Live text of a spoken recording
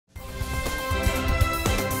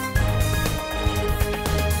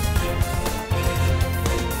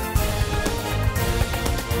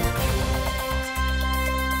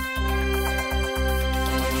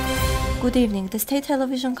Good evening. The state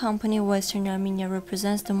television company Western Armenia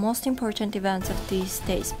represents the most important events of these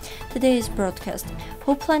days. Today's broadcast.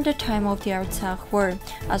 Who planned the time of the Artsakh war?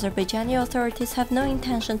 Azerbaijani authorities have no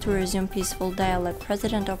intention to resume peaceful dialogue.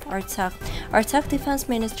 President of Artsakh Defense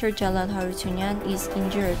Minister Jalal Harutyunyan is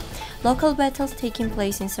injured. Local battles taking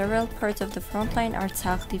place in several parts of the frontline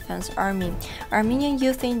Artsakh Defense Army. Armenian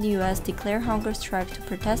youth in the US declare hunger strike to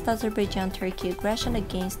protest Azerbaijan-Turkey aggression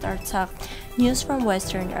against Artsakh. News from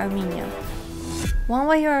Western Armenia. One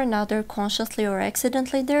way or another, consciously or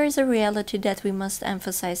accidentally, there is a reality that we must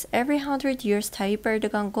emphasize. Every 100 years, Tayyip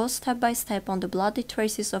Erdogan goes step by step on the bloody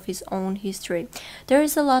traces of his own history. There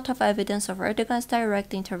is a lot of evidence of Erdogan's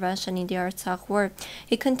direct intervention in the Artsakh war.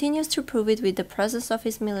 He continues to prove it with the presence of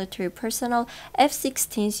his military personnel,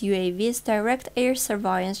 F-16s, UAVs, direct air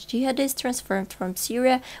surveillance, jihadists transferred from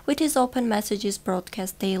Syria, with his open messages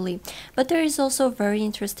broadcast daily. But there is also a very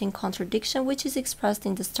interesting contradiction which is expressed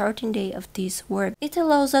in the starting day of this war. It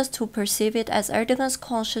allows us to perceive it as Erdogan's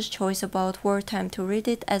conscious choice about wartime, to read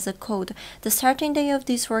it as a code. The starting day of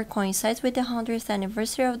this war coincides with the 100th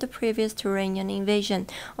anniversary of the previous Turanian invasion.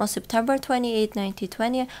 On September 28,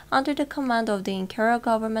 1920, under the command of the Ankara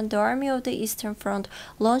government, the Army of the Eastern Front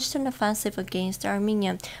launched an offensive against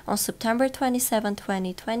Armenia. On September 27,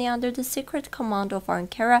 2020, under the secret command of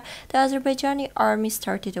Ankara, the Azerbaijani army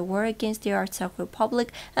started a war against the Artsakh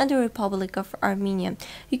Republic and the Republic of Armenia.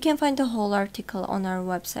 You can find the whole article on our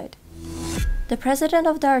website. The president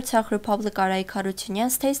of the Artsakh Republic, Harutyunyan,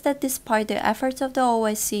 states that despite the efforts of the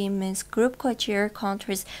OSCE Minsk group co-chair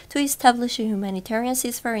countries to establish a humanitarian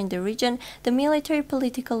ceasefire in the region, the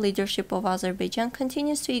military-political leadership of Azerbaijan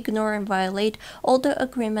continues to ignore and violate all the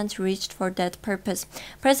agreements reached for that purpose.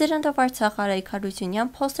 President of Artsakh,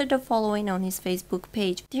 Harutyunyan, posted the following on his Facebook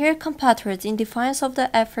page. Dear compatriots, in defiance of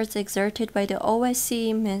the efforts exerted by the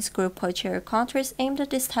OSCE Minsk group co-chair countries aimed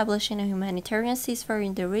at establishing a humanitarian ceasefire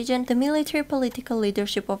in the region, the military-political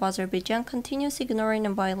leadership of Azerbaijan continues ignoring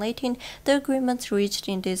and violating the agreements reached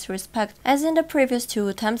in this respect. As in the previous two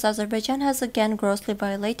attempts, Azerbaijan has again grossly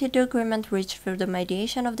violated the agreement reached through the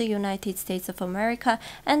mediation of the United States of America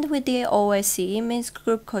and with the OSCE Minsk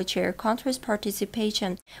group co-chair countries'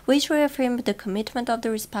 participation, which reaffirmed the commitment of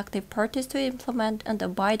the respective parties to implement and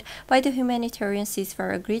abide by the humanitarian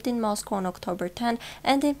ceasefire agreed in Moscow on October 10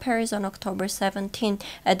 and in Paris on October 17,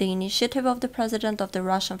 at the initiative of the President of the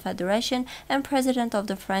Russian Federation and President of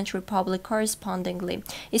the French Republic correspondingly.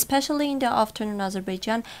 Especially in the afternoon,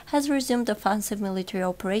 Azerbaijan has resumed offensive military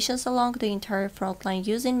operations along the entire front line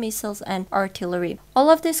using missiles and artillery. All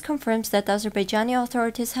of this confirms that Azerbaijani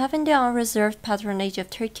authorities, having the unreserved patronage of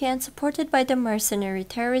Turkey and supported by the mercenary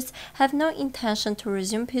terrorists, have no intention to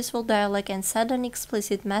resume peaceful dialogue and send an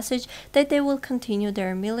explicit message that they will continue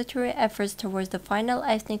their military efforts towards the final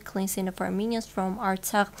ethnic cleansing of Armenians from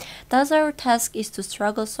Artsakh. Thus, our task is to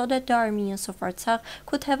struggle so that the Armenians of Artsakh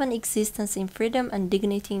could have an existence in freedom and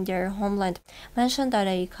dignity in their homeland, mentioned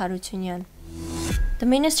Harutyunyan. The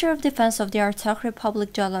Minister of Defense of the Artsakh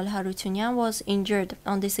Republic, Jalal Harutyunyan, was injured.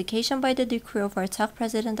 On this occasion, by the decree of Artsakh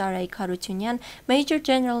President Harutyunyan, Major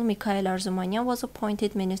General Mikhail Arzumanyan was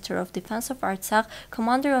appointed Minister of Defense of Artsakh,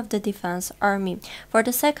 Commander of the Defense Army. For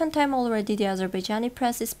the second time already, the Azerbaijani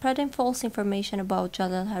press is spreading false information about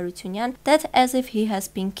Jalal Harutyunyan, that as if he has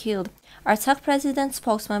been killed. Artsakh President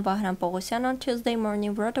spokesman Bahram Pogosyan on Tuesday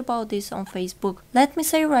morning wrote about this on Facebook. Let me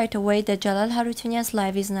say right away that Jalal Harutyunyan's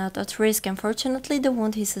life is not at risk. Unfortunately, the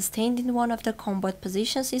wound he sustained in one of the combat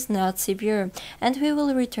positions is not severe, and he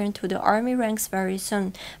will return to the army ranks very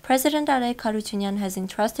soon. President Harutyunyan has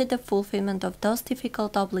entrusted the fulfillment of those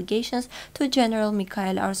difficult obligations to General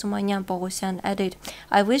Mikhail Arzumanyan, Pogosyan added.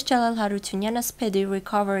 I wish Jalal Harutyunyan a speedy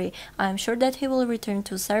recovery. I am sure that he will return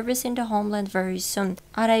to service in the homeland very soon,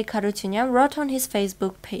 Harutyunyan wrote on his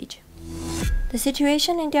Facebook page. The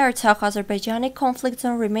situation in the Artsakh-Azerbaijani conflict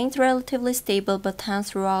zone remained relatively stable but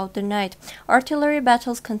tense throughout the night. Artillery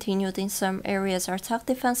battles continued in some areas, Artsakh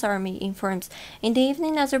Defense Army informs. In the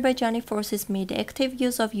evening, Azerbaijani forces made active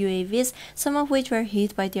use of UAVs, some of which were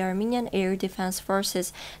hit by the Armenian air defense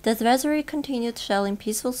forces. The adversary continued shelling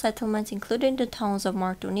peaceful settlements, including the towns of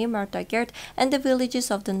Martuni, Martagert, and the villages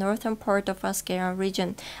of the northern part of Askeran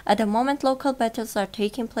region. At the moment, local battles are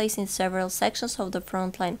taking place in several sections of the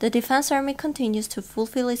front line. The Defense Army continues to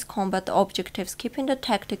fulfill its combat objectives, keeping the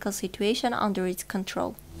tactical situation under its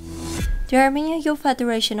control. The Armenian Youth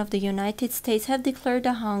Federation of the United States have declared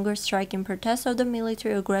a hunger strike in protest of the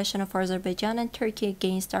military aggression of Azerbaijan and Turkey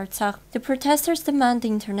against Artsakh. The protesters demand the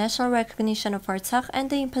international recognition of Artsakh and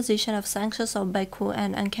the imposition of sanctions on Baku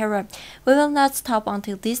and Ankara. We will not stop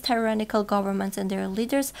until these tyrannical governments and their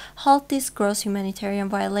leaders halt this gross humanitarian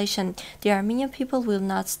violation. The Armenian people will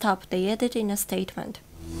not stop, they added in a statement.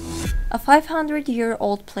 A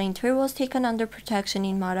 500-year-old plane tree was taken under protection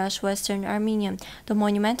in Marash, Western Armenia. The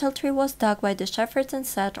monumental tree was dug by the shepherds and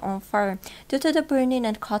set on fire. Due to the burning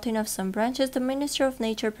and cutting of some branches, the Ministry of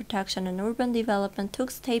Nature Protection and Urban Development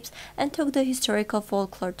took steps and took the historical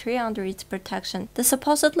folklore tree under its protection. The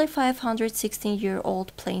supposedly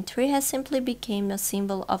 516-year-old plane tree has simply become a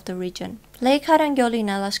symbol of the region. Lake Harangyoli in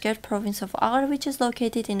Alashkert province of Agha, which is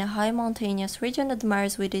located in a high mountainous region,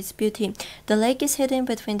 admires with its beauty. The lake is hidden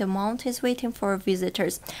between the mountains waiting for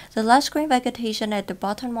visitors. The lush green vegetation at the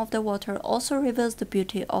bottom of the water also reveals the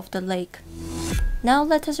beauty of the lake. Now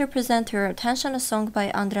let us represent to your attention a song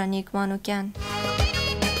by Andranik Manukyan.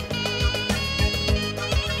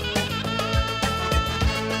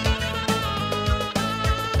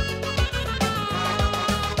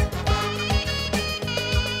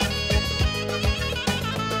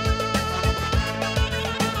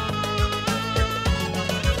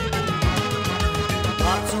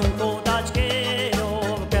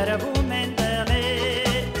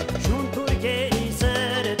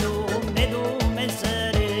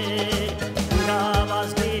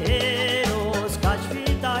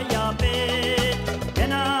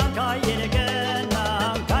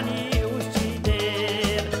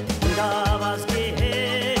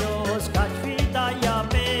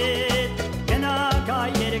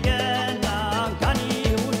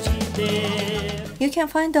 You can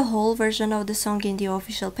find the whole version of the song in the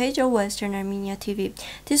official page of Western Armenia TV.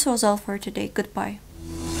 This was all for today. Goodbye.